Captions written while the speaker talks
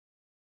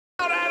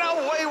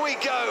we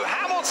go.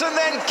 Hamilton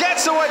then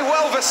gets away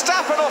well,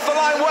 Verstappen off the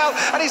line well,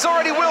 and he's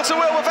already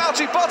wheel-to-wheel with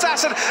Valtteri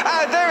Bottas, and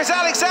there is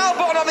Alex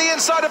Albon on the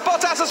inside of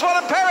Bottas as well,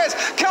 and Perez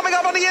coming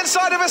up on the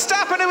inside of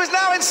Verstappen, who is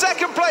now in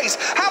second place.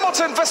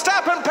 Hamilton,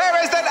 Verstappen,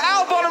 Perez, then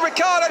Albon and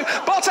Ricciardo.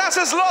 Bottas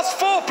has lost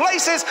 4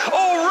 places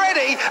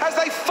already as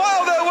they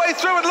file their way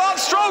through, and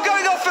Lance Stroll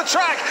going off the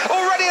track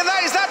already, and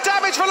that is that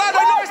damage for Lando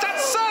Norris.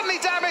 That's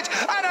certainly damage,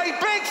 and a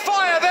big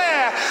fire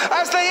there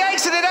as they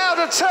exited out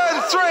of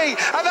turn 3,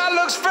 and that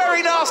looks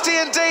very nasty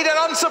indeed, and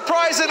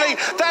unsurprisingly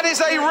that is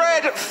a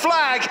red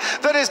flag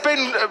that has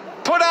been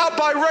put out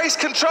by race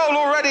control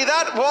already.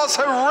 That was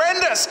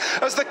horrendous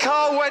as the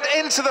car went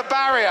into the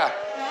barrier.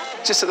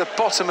 Just at the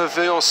bottom of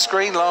your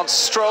screen, Lance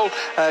Stroll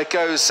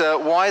goes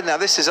wide. Now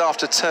this is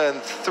after turn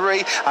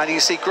 3, and you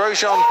see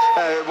Grosjean,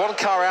 one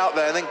car out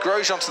there, and then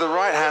Grosjean to the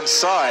right-hand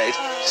side.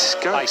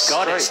 My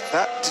God, it's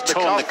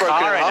torn the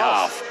car in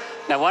half.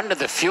 No wonder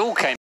the fuel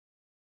came.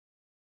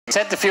 It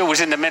said the fuel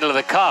was in the middle of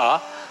the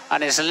car,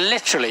 and it's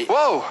literally...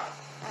 Whoa!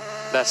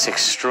 That's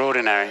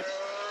extraordinary.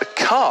 The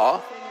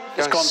car...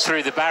 It's gone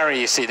through the barrier,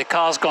 you see. The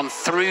car's gone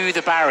through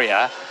the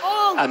barrier,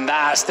 and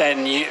that's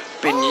then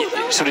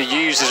been sort of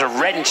used as a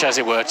wrench, as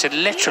it were, to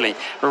literally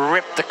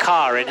rip the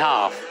car in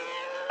half.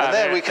 And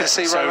there we can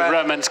see Romain.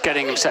 Roman's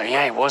getting himself...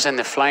 Yeah, he was in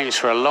the flames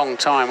for a long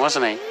time,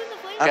 wasn't he?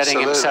 Absolutely. Getting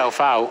himself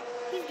out.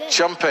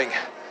 Jumping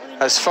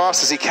as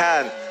fast as he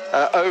can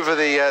over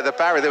the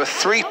barrier. There were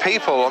 3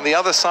 people on the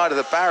other side of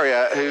the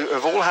barrier who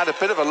have all had a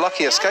bit of a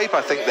lucky escape,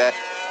 I think, there.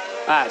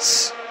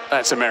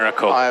 That's a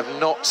miracle. I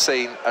have not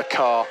seen a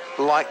car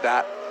like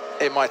that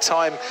in my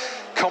time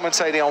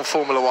commentating on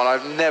Formula 1.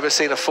 I've never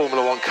seen a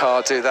Formula 1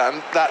 car do that,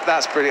 and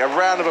that's brilliant. A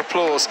round of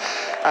applause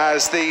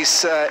as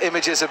these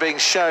images are being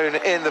shown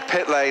in the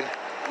pit lane.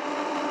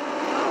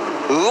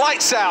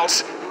 Lights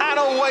out, and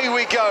away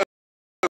we go.